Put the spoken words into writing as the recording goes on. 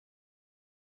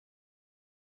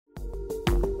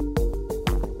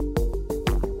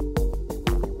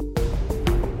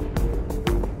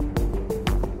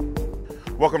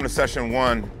Welcome to session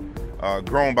one,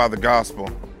 Grown by the Gospel.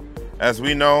 As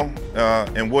we know,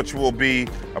 and which will be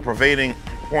a pervading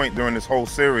point during this whole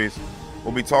series,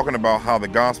 we'll be talking about how the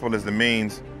gospel is the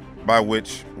means by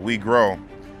which we grow.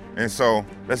 And so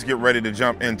let's get ready to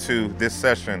jump into this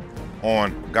session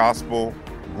on gospel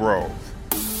growth.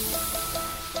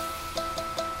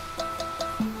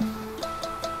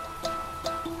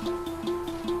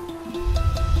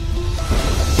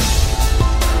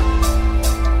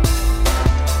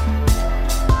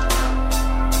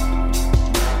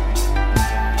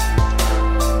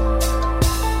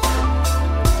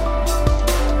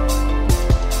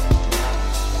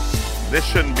 There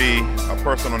shouldn't be a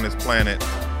person on this planet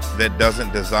that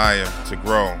doesn't desire to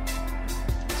grow,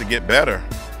 to get better.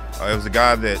 It was a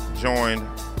guy that joined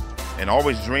and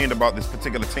always dreamed about this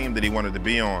particular team that he wanted to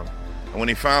be on. And when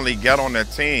he finally got on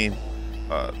that team,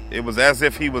 it was as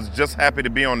if he was just happy to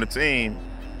be on the team,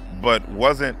 but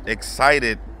wasn't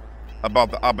excited about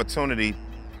the opportunity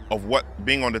of what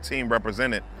being on the team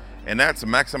represented. And that's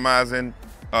maximizing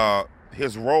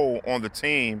his role on the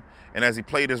team, and as he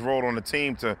played his role on the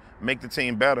team to make the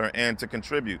team better and to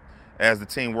contribute as the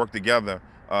team worked together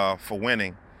for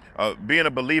winning. Being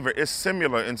a believer is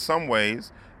similar in some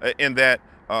ways in that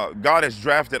God has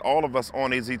drafted all of us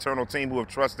on his eternal team who have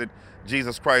trusted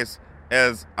Jesus Christ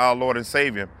as our Lord and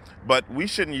Savior. But we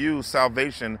shouldn't use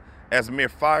salvation as mere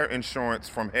fire insurance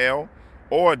from hell,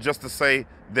 or just to say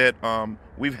that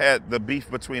we've had the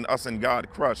beef between us and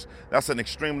God crushed. That's an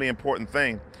extremely important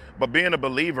thing. But being a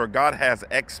believer, God has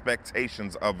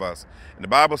expectations of us. And the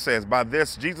Bible says,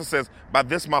 Jesus says, by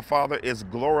this my Father is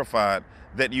glorified,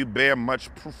 that you bear much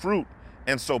fruit,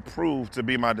 and so prove to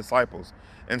be my disciples.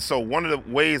 And so one of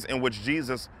the ways in which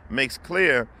Jesus makes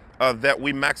clear that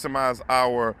we maximize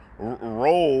our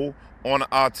role on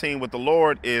our team with the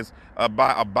Lord is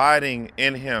by abiding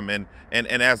in him. And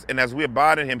as we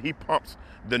abide in him, he pumps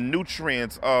the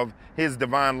nutrients of his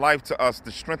divine life to us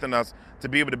to strengthen us to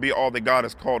be able to be all that God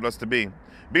has called us to be.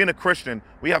 Being a Christian,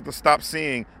 we have to stop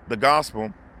seeing the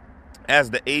gospel as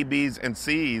the A, B's, and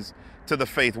C's to the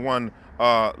faith, one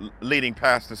leading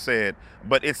pastor said,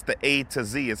 but it's the A to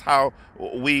Z. It's how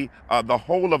we, the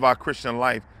whole of our Christian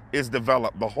life is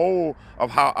developed. The whole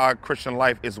of how our Christian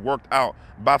life is worked out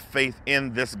by faith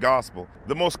in this gospel.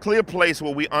 The most clear place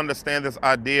where we understand this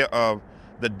idea of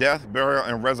the death, burial,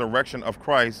 and resurrection of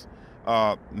Christ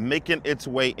making its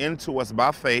way into us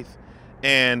by faith,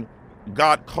 and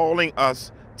God calling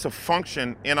us to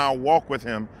function in our walk with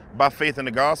him by faith in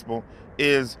the gospel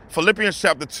is Philippians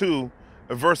chapter 2,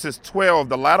 verses 12,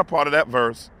 the latter part of that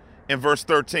verse, in verse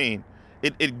 13.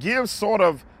 It gives sort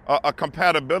of a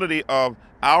compatibility of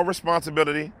our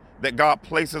responsibility that God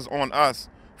places on us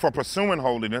for pursuing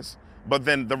holiness, but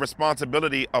then the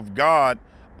responsibility of God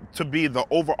to be the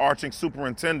overarching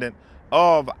superintendent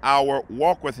of our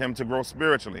walk with him to grow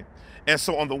spiritually. And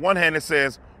so on the one hand, it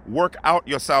says, work out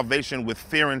your salvation with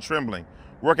fear and trembling.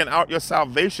 Working out your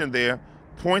salvation there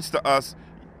points to us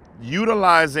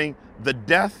utilizing the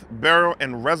death, burial,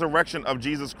 and resurrection of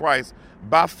Jesus Christ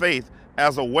by faith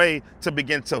as a way to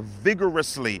begin to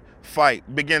vigorously fight,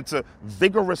 begin to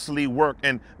vigorously work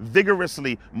and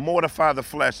vigorously mortify the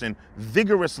flesh and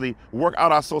vigorously work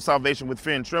out our soul salvation with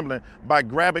fear and trembling by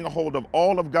grabbing a hold of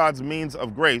all of God's means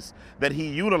of grace that he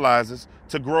utilizes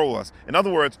to grow us. In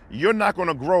other words, you're not going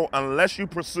to grow unless you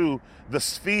pursue the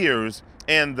spheres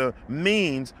and the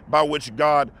means by which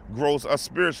God grows us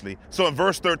spiritually. So in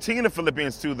verse 13 of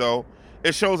Philippians 2, though,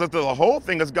 it shows us that the whole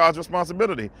thing is God's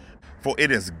responsibility. For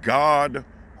it is God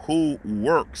who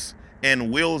works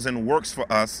and wills and works for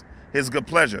us his good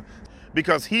pleasure.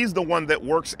 Because he's the one that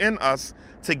works in us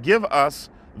to give us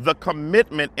the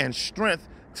commitment and strength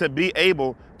to be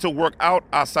able to work out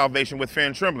our salvation with fear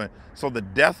and trembling. So the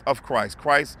death of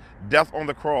Christ's death on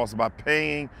the cross by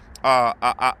paying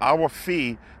our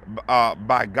fee,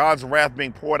 by God's wrath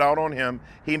being poured out on him,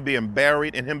 him being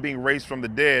buried and him being raised from the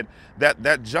dead,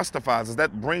 that justifies us,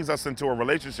 that brings us into a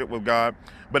relationship with God,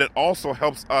 but it also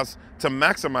helps us to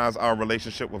maximize our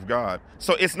relationship with God.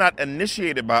 So it's not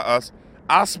initiated by us.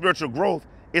 Our spiritual growth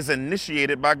is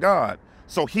initiated by God.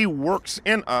 So he works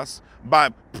in us by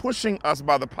pushing us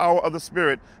by the power of the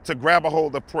Spirit to grab a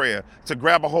hold of prayer, to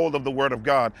grab a hold of the Word of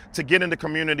God, to get in the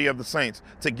community of the saints,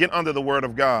 to get under the Word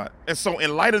of God. And so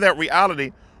in light of that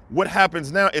reality, what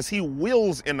happens now is he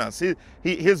wills in us.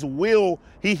 His will,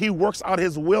 he works out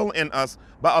his will in us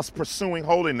by us pursuing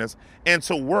holiness and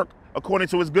to work according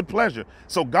to his good pleasure.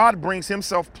 So God brings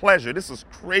himself pleasure. This is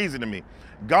crazy to me.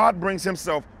 God brings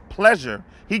himself pleasure.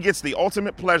 He gets the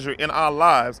ultimate pleasure in our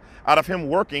lives out of him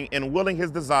working and willing his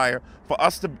desire for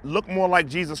us to look more like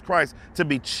Jesus Christ, to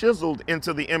be chiseled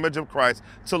into the image of Christ,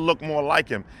 to look more like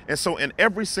him. And so in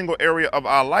every single area of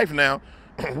our life now,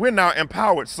 we're now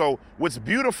empowered. So what's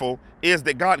beautiful is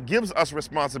that God gives us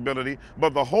responsibility,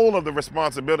 but the whole of the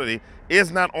responsibility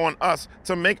is not on us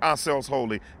to make ourselves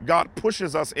holy. God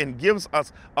pushes us and gives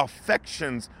us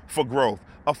affections for growth,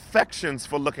 affections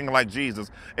for looking like Jesus.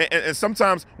 And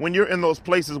sometimes when you're in those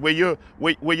places where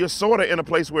you're sort of in a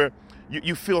place where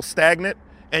you feel stagnant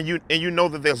and you know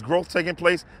that there's growth taking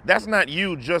place, that's not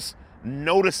you just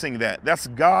noticing that. That's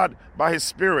God by his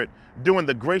Spirit doing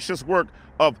the gracious work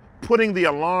of putting the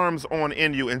alarms on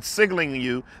in you and signaling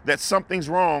you that something's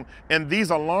wrong. And these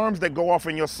alarms that go off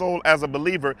in your soul as a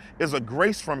believer is a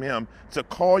grace from him to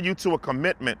call you to a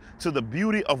commitment to the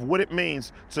beauty of what it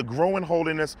means to grow in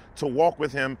holiness, to walk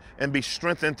with him and be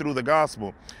strengthened through the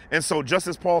gospel. And so just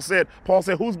as Paul said,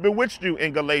 who's bewitched you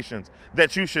in Galatians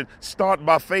that you should start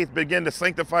by faith, begin to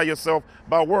sanctify yourself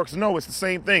by works? No, it's the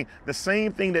same thing. The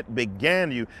same thing that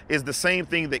began you is the same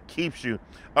thing that keeps you.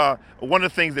 One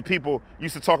of the things that people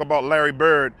used to talk about Larry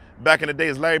Bird back in the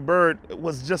days, Larry Bird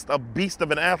was just a beast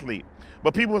of an athlete.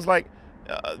 But people was like,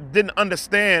 didn't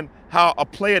understand how a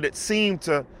player that seemed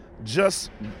to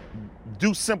just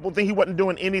do simple things, he wasn't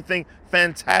doing anything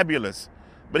fantabulous,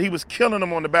 but he was killing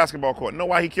them on the basketball court. Know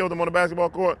why he killed them on the basketball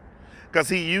court? Because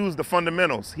he used the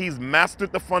fundamentals. He's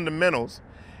mastered the fundamentals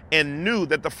and knew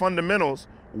that the fundamentals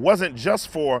wasn't just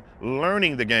for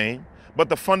learning the game, but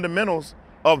the fundamentals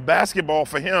of basketball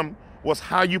for him was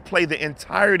how you play the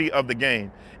entirety of the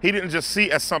game. He didn't just see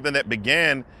as something that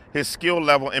began his skill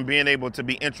level and being able to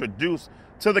be introduced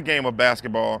to the game of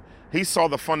basketball. He saw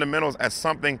the fundamentals as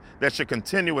something that should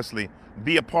continuously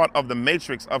be a part of the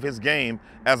matrix of his game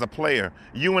as a player.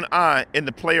 You and I, in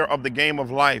the player of the game of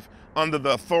life, under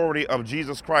the authority of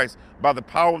Jesus Christ, by the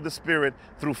power of the Spirit,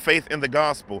 through faith in the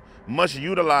gospel, must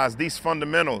utilize these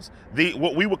fundamentals.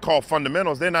 What we would call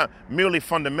fundamentals, they're not merely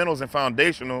fundamentals and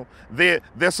foundational. They're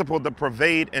supposed to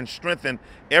pervade and strengthen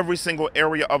every single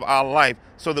area of our life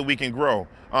so that we can grow.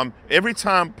 Every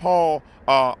time Paul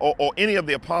or any of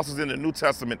the apostles in the New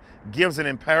Testament gives an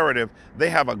imperative, they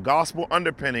have a gospel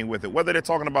underpinning with it. Whether they're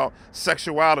talking about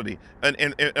sexuality,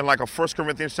 and like a 1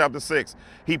 Corinthians chapter 6,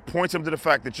 he points them to the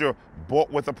fact that you're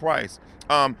bought with a price.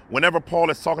 Whenever Paul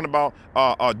is talking about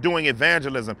doing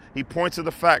evangelism, he points to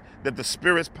the fact that the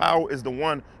Spirit's power is the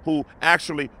one who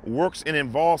actually works and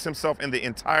involves himself in the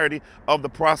entirety of the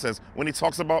process. When he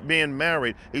talks about being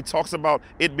married, he talks about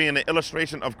it being an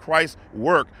illustration of Christ's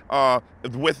work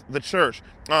with the church.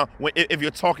 If you're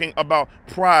talking about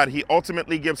pride, he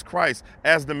ultimately gives Christ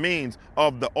as the means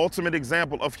of the ultimate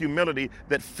example of humility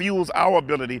that fuels our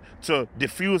ability to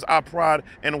diffuse our pride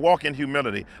and walk in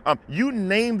humility. You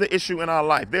name the issue in our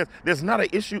life. There's not an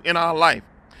issue in our life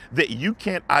that you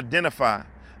can't identify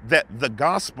that the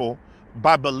gospel,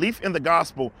 by belief in the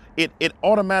gospel, it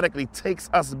automatically takes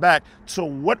us back to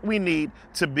what we need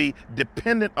to be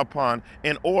dependent upon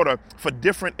in order for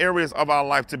different areas of our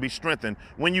life to be strengthened.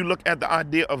 When you look at the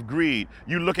idea of greed,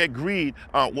 you look at greed,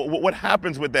 what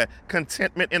happens with that?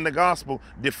 Contentment in the gospel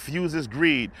diffuses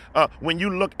greed. When you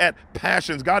look at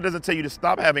passions, God doesn't tell you to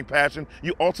stop having passion.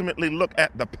 You ultimately look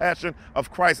at the passion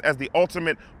of Christ as the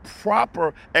ultimate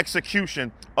proper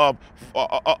execution of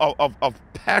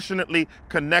passionately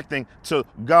connecting to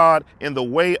God in the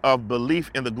way of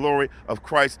belief in the glory of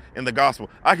Christ in the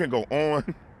gospel. I can go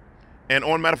on and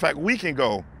on. Matter of fact, we can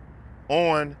go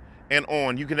on and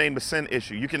on. You can name the sin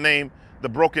issue. You can name the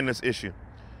brokenness issue.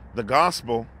 The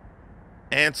gospel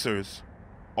answers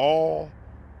all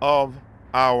of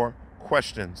our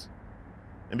questions.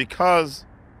 And because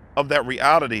of that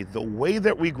reality, the way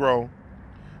that we grow,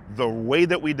 the way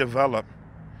that we develop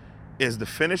is the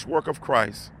finished work of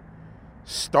Christ,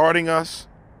 starting us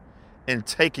and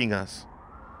taking us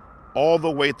all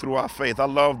the way through our faith. I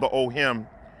love the old hymn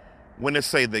when it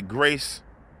say that grace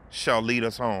shall lead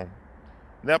us home.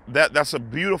 That's a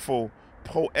beautiful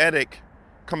poetic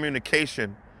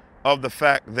communication of the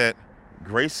fact that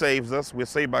grace saves us. We're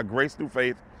saved by grace through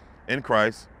faith in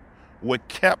Christ. We're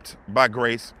kept by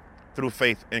grace through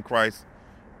faith in Christ.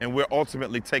 And we're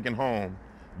ultimately taken home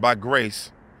by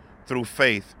grace through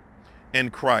faith in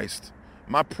Christ.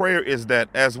 My prayer is that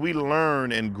as we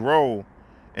learn and grow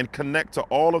and connect to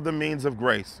all of the means of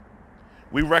grace,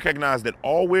 we recognize that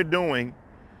all we're doing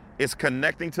is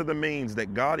connecting to the means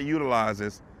that God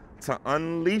utilizes to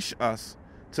unleash us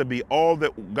to be all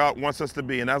that God wants us to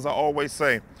be. And as I always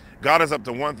say, God is up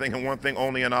to one thing and one thing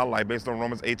only in our life, based on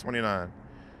Romans 8:29.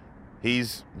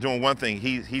 He's doing one thing.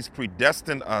 He's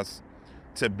predestined us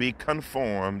to be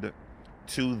conformed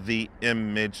into the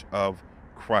image of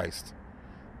Christ.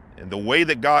 And the way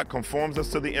that God conforms us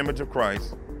to the image of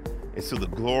Christ is through the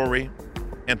glory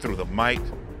and through the might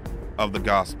of the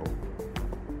gospel.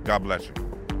 God bless you.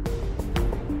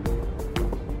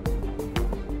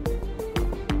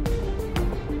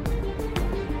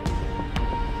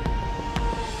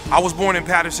 I was born in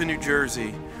Paterson, New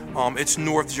Jersey. It's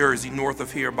North Jersey, north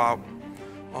of here, about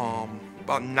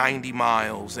 90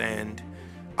 miles. And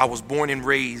I was born and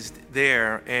raised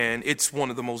there, and it's one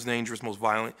of the most dangerous, most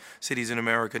violent cities in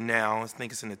America now. I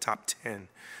think it's in the top 10.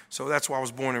 So that's where I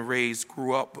was born and raised.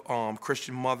 Grew up,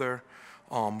 Christian mother,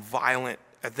 violent,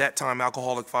 at that time,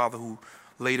 alcoholic father who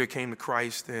later came to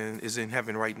Christ and is in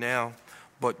heaven right now.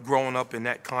 But growing up in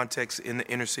that context, in the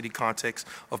inner city context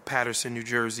of Paterson, New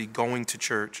Jersey, going to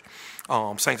church,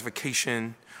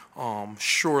 sanctification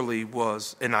surely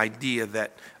was an idea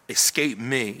that escaped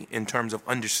me in terms of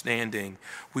understanding.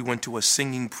 We went to a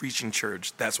singing, preaching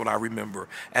church. That's what I remember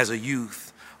as a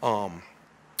youth. And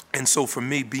so for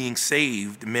me, being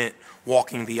saved meant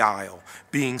walking the aisle.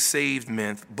 Being saved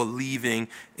meant believing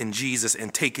in Jesus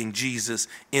and taking Jesus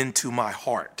into my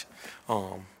heart.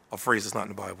 A phrase that's not in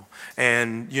the Bible.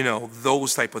 And,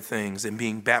 those type of things, and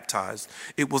being baptized.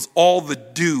 It was all the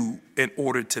do in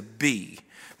order to be,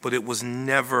 but it was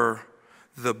never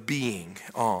the being.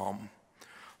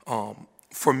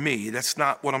 For me, that's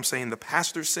not what I'm saying the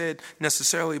pastor said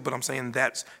necessarily, but I'm saying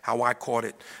that's how I caught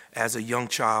it as a young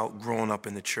child growing up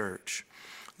in the church.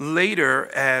 Later,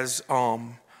 as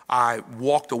I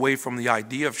walked away from the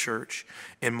idea of church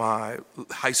in my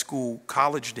high school,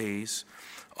 college days,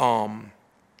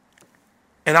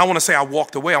 and I want to say I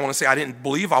walked away. I want to say I didn't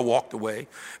believe I walked away,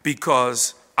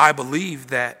 because I believed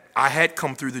that I had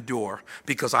come through the door,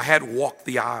 because I had walked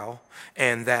the aisle,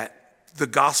 and that the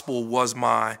gospel was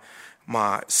my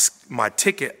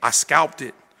ticket. I scalped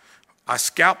it. I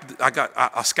got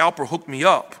a scalper hooked me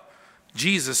up,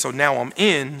 Jesus. So now I'm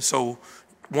in. So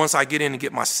once I get in and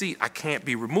get my seat, I can't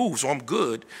be removed. So I'm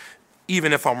good,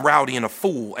 even if I'm rowdy and a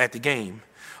fool at the game.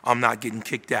 I'm not getting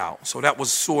kicked out. So that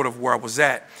was sort of where I was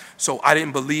at. So I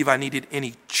didn't believe I needed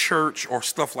any church or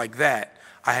stuff like that.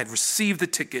 I had received the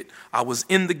ticket. I was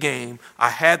in the game. I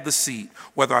had the seat.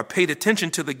 Whether I paid attention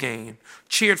to the game,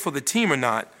 cheered for the team or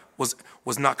not,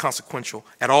 was not consequential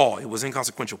at all. It was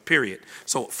inconsequential, period.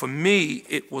 So for me,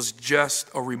 it was just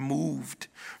a removed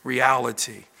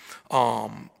reality.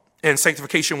 And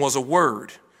sanctification was a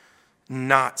word,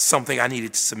 not something I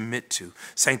needed to submit to.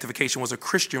 Sanctification was a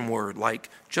Christian word, like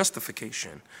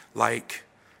justification, like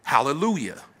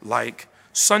hallelujah, like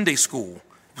Sunday school.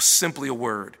 It was simply a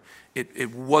word.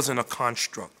 It wasn't a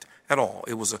construct at all.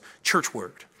 It was a church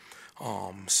word.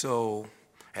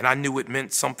 And I knew it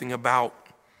meant something about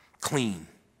clean.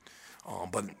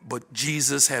 But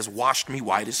Jesus has washed me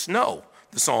white as snow,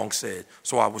 the song said,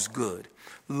 so I was good.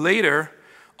 Later,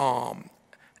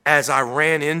 as I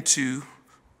ran into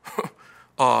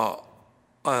a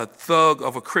thug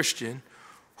of a Christian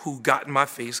who got in my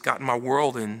face, got in my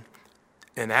world, and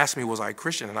asked me, was I a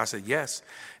Christian? And I said, yes.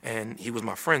 And he was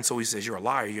my friend, so he says, you're a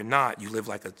liar. You're not. You live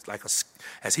like a,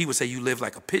 as he would say, you live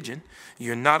like a pigeon.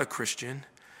 You're not a Christian.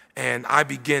 And I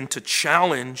began to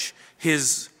challenge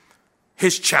his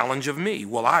challenge of me.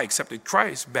 Well, I accepted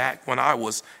Christ back when I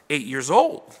was 8 years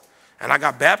old. And I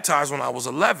got baptized when I was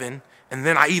 11. And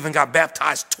then I even got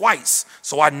baptized twice.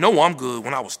 So I know I'm good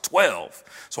when I was 12.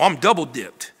 So I'm double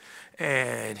dipped.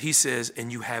 And he says,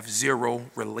 and you have zero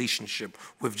relationship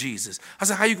with Jesus. I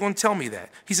said, how are you going to tell me that?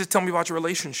 He said, tell me about your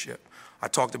relationship. I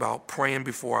talked about praying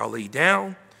before I lay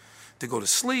down to go to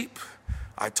sleep.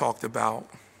 I talked about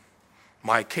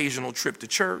my occasional trip to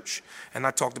church. And I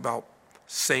talked about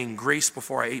saying grace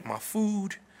before I ate my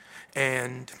food.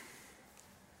 And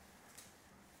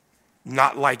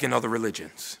not like in other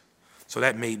religions. So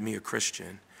that made me a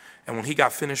Christian. And when he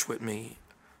got finished with me,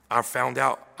 I found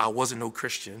out I wasn't no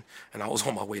Christian and I was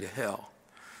on my way to hell.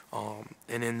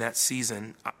 And in that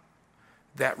season,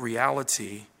 that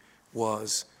reality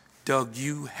was, Doug,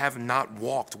 you have not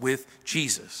walked with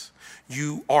Jesus.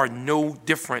 You are no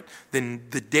different than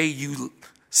the day you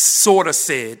sort of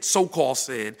said, so-called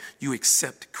said, you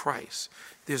accept Christ.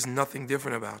 There's nothing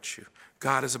different about you.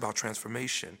 God is about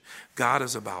transformation. God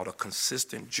is about a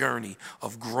consistent journey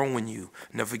of growing you.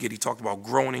 Never forget, he talked about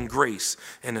growing in grace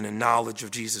and in the knowledge of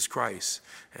Jesus Christ.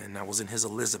 And that was in his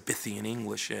Elizabethan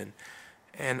English.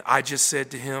 And I just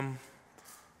said to him,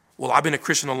 well, I've been a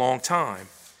Christian a long time.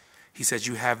 He says,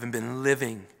 you haven't been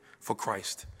living for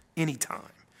Christ any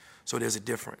time. So there's a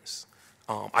difference.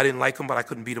 I didn't like him, but I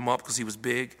couldn't beat him up because he was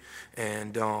big.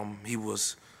 And he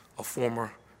was a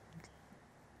former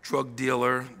drug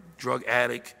dealer, drug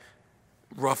addict,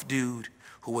 rough dude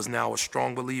who was now a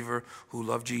strong believer, who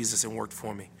loved Jesus and worked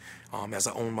for me as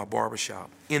I owned my barbershop.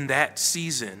 In that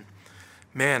season,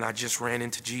 man, I just ran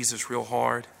into Jesus real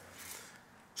hard,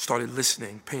 started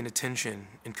listening, paying attention,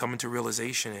 and coming to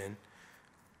realization. And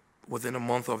within a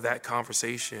month of that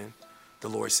conversation, the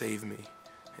Lord saved me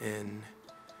in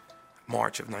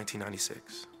March of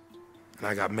 1996. And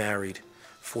I got married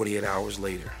 48 hours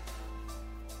later.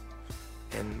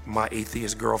 And my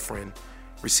atheist girlfriend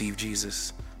received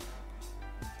Jesus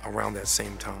around that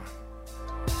same time.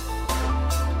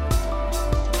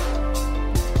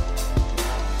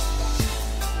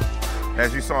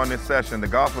 As you saw in this session, the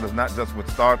gospel is not just what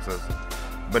starts us,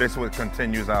 but it's what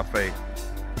continues our faith.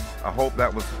 I hope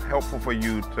that was helpful for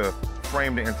you to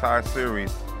frame the entire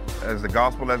series as the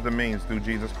gospel as the means through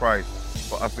Jesus Christ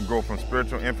for us to grow from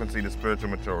spiritual infancy to spiritual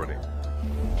maturity.